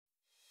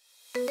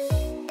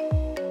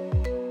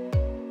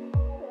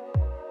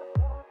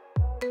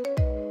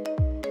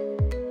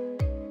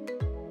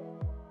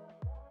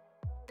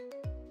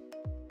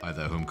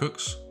there, home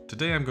cooks.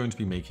 Today I'm going to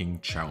be making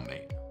chow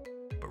mein,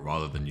 but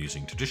rather than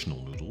using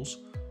traditional noodles,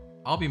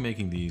 I'll be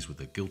making these with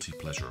a guilty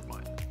pleasure of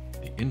mine,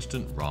 the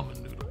instant ramen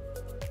noodle.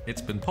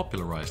 It's been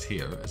popularized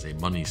here as a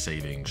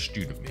money-saving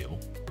student meal,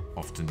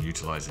 often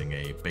utilizing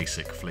a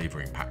basic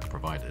flavoring pack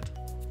provided.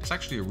 It's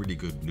actually a really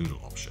good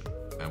noodle option,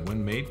 and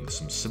when made with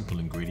some simple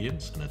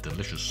ingredients and a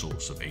delicious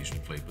sauce of Asian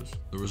flavors,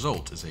 the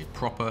result is a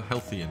proper,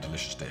 healthy and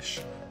delicious dish,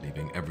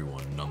 leaving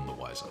everyone none the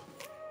wiser.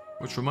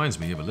 Which reminds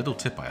me of a little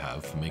tip I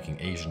have for making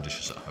Asian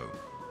dishes at home.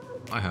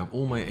 I have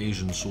all my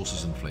Asian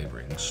sauces and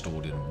flavorings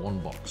stored in one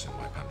box in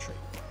my pantry.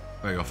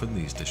 Very often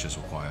these dishes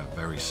require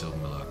very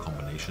similar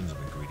combinations of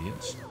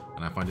ingredients,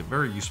 and I find it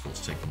very useful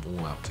to take them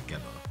all out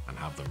together and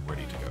have them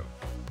ready to go.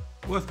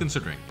 Worth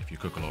considering if you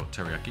cook a lot of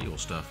teriyaki or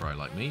stir fry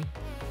like me.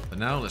 But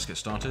now let's get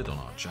started on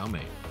our chow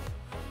mein.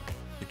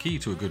 The key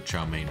to a good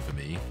chow mein for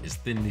me is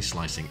thinly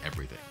slicing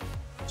everything,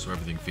 so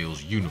everything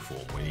feels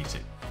uniform when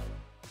eating.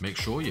 Make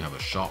sure you have a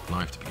sharp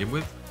knife to begin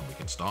with, and we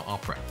can start our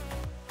prep.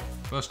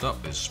 First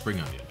up is spring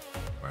onion,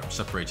 where I'm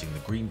separating the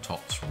green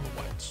tops from the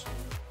whites.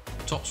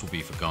 The tops will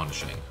be for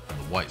garnishing, and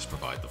the whites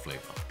provide the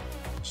flavour.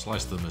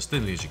 Slice them as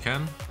thinly as you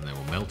can, and they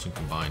will melt and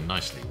combine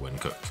nicely when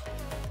cooked.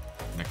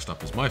 Next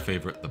up is my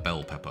favourite, the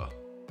bell pepper.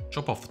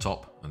 Chop off the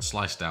top and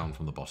slice down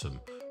from the bottom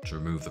to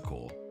remove the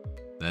core.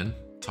 Then,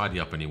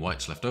 tidy up any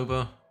whites left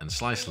over, and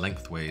slice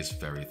lengthways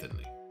very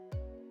thinly.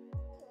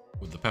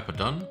 With the pepper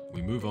done,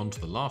 we move on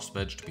to the last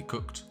veg to be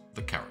cooked,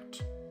 the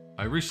carrot.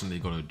 I recently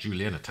got a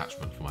julienne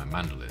attachment for my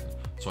mandolin,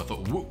 so I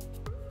thought, whoop,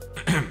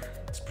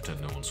 let's pretend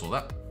no one saw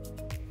that.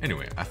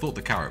 Anyway, I thought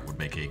the carrot would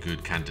make a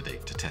good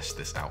candidate to test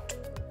this out.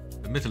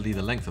 Admittedly,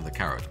 the length of the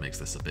carrot makes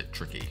this a bit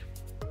tricky.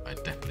 I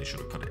definitely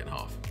should have cut it in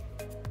half.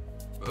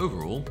 But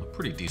overall, a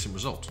pretty decent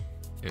result,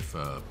 if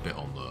a bit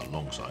on the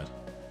long side.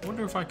 I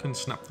wonder if I can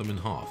snap them in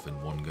half in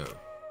one go.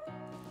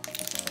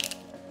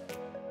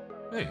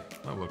 Hey,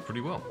 that worked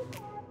pretty well.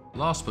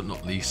 Last but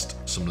not least,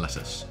 some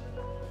lettuce.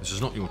 This is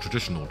not your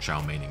traditional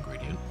chow mein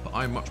ingredient, but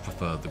I much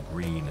prefer the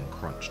green and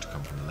crunch to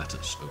come from the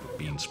lettuce over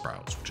bean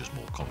sprouts, which is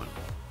more common.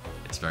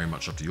 It's very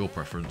much up to your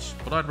preference,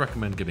 but I'd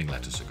recommend giving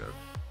lettuce a go,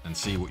 and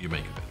see what you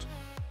make of it.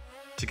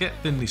 To get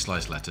thinly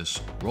sliced lettuce,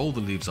 roll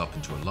the leaves up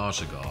into a large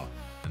cigar,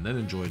 and then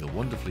enjoy the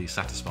wonderfully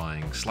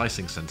satisfying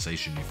slicing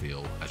sensation you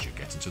feel as you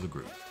get into the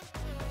groove.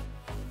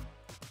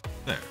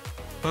 There,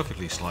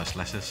 perfectly sliced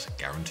lettuce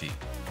guaranteed.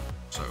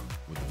 So,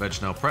 with the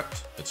veg now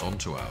prepped, it's on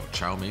to our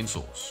chow mein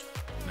sauce.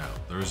 Now,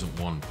 there isn't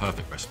one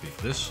perfect recipe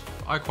for this,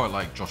 but I quite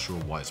like Joshua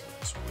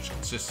Weissman's, which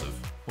consists of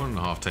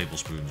 1.5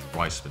 tablespoons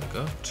rice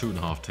vinegar,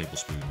 2.5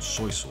 tablespoons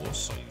soy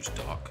sauce, I use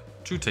dark,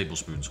 2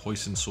 tablespoons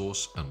hoisin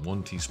sauce, and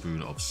 1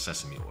 teaspoon of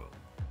sesame oil.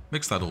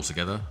 Mix that all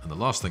together, and the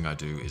last thing I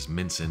do is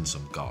mince in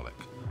some garlic.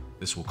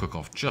 This will cook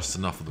off just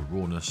enough of the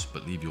rawness,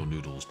 but leave your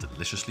noodles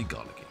deliciously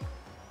garlicky.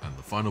 And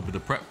the final bit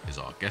of prep is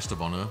our guest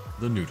of honor,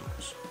 the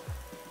noodles.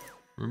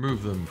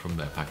 Remove them from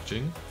their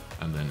packaging,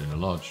 and then in a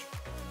large,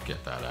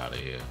 get that out of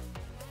here,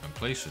 and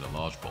place in a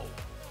large bowl.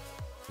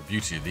 The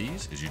beauty of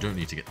these is you don't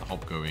need to get the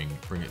hob going,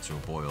 bring it to a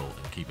boil,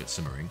 and keep it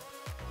simmering.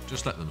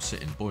 Just let them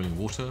sit in boiling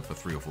water for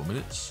 3 or 4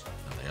 minutes,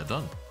 and they are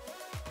done.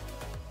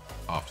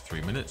 After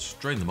 3 minutes,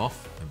 drain them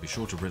off, and be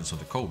sure to rinse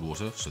under cold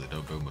water so they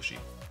don't go mushy.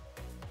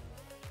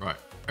 Right,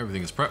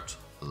 everything is prepped,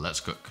 let's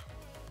cook.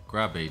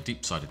 Grab a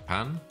deep-sided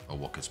pan, or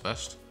wok is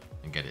best,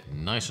 and get it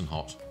nice and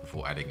hot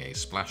before adding a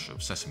splash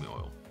of sesame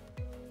oil.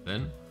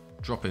 Then,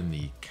 drop in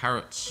the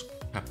carrots,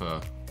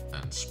 pepper,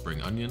 and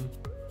spring onion,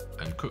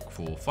 and cook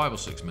for 5 or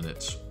 6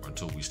 minutes or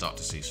until we start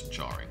to see some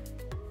charring.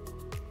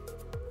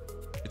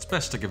 It's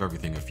best to give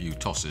everything a few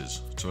tosses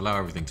to allow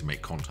everything to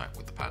make contact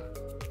with the pan.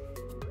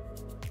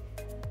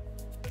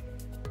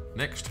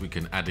 Next, we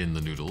can add in the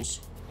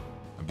noodles,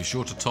 and be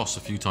sure to toss a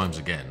few times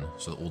again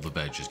so that all the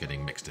veg is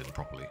getting mixed in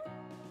properly.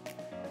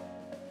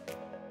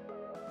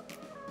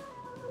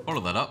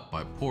 Follow that up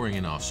by pouring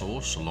in our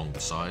sauce along the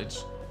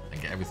sides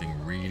and get everything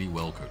really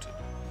well coated.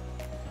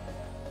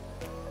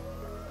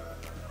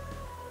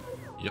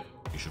 Yep,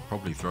 you should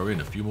probably throw in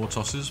a few more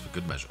tosses for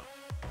good measure.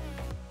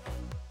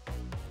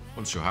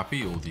 Once you're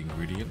happy all the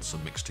ingredients are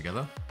mixed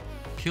together,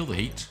 kill the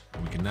heat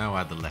and we can now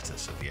add the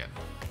lettuce at the end.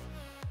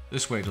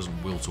 This way it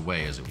doesn't wilt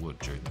away as it would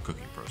during the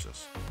cooking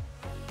process.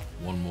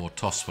 One more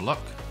toss for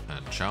luck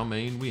and chow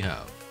mein we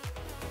have.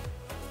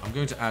 I'm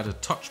going to add a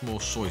touch more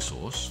soy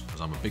sauce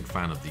as I'm a big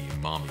fan of the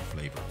umami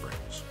flavour it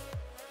brings.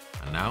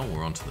 And now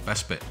we're on to the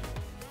best bit.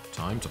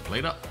 Time to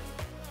plate up.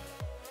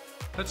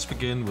 Let's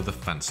begin with a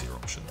fancier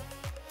option.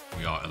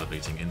 We are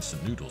elevating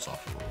instant noodles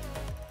after all.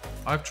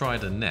 I've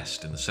tried a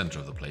nest in the centre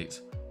of the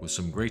plate with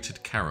some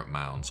grated carrot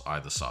mounds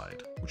either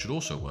side, which would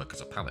also work as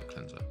a palate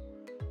cleanser.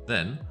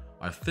 Then,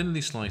 I've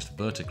thinly sliced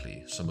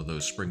vertically some of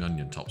those spring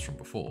onion tops from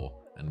before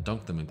and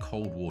dunked them in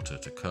cold water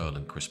to curl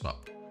and crisp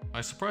up.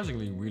 I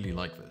surprisingly really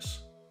like this.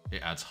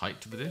 It adds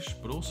height to the dish,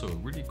 but also a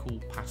really cool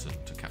pattern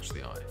to catch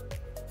the eye.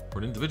 For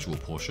an individual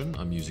portion,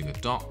 I'm using a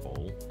dark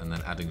bowl and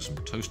then adding some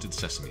toasted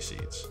sesame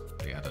seeds.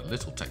 They add a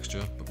little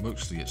texture, but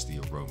mostly it's the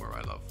aroma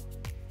I love.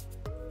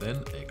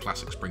 Then a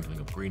classic sprinkling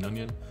of green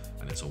onion,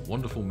 and it's a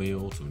wonderful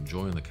meal to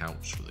enjoy on the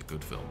couch with a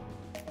good film.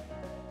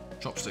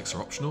 Chopsticks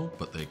are optional,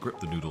 but they grip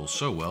the noodles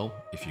so well,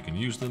 if you can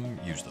use them,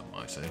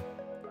 I say.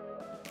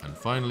 And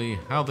finally,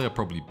 how they are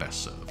probably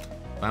best served.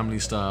 Family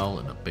style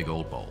in a big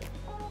old bowl.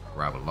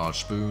 Grab a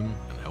large spoon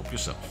and help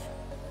yourself.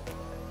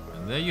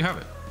 And there you have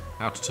it,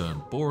 how to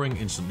turn boring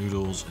instant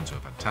noodles into a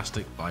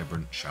fantastic,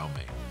 vibrant chow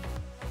mein.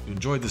 If you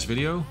enjoyed this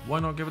video, why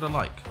not give it a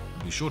like?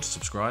 And be sure to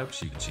subscribe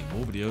so you can see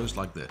more videos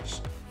like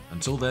this.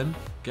 Until then,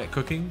 get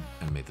cooking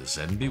and may the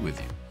Zen be with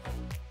you.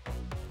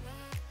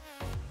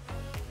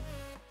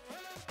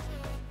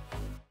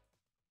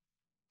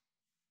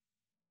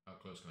 How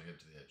close can I get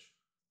to the edge?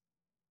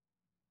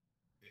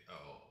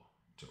 Oh,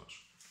 too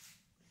much.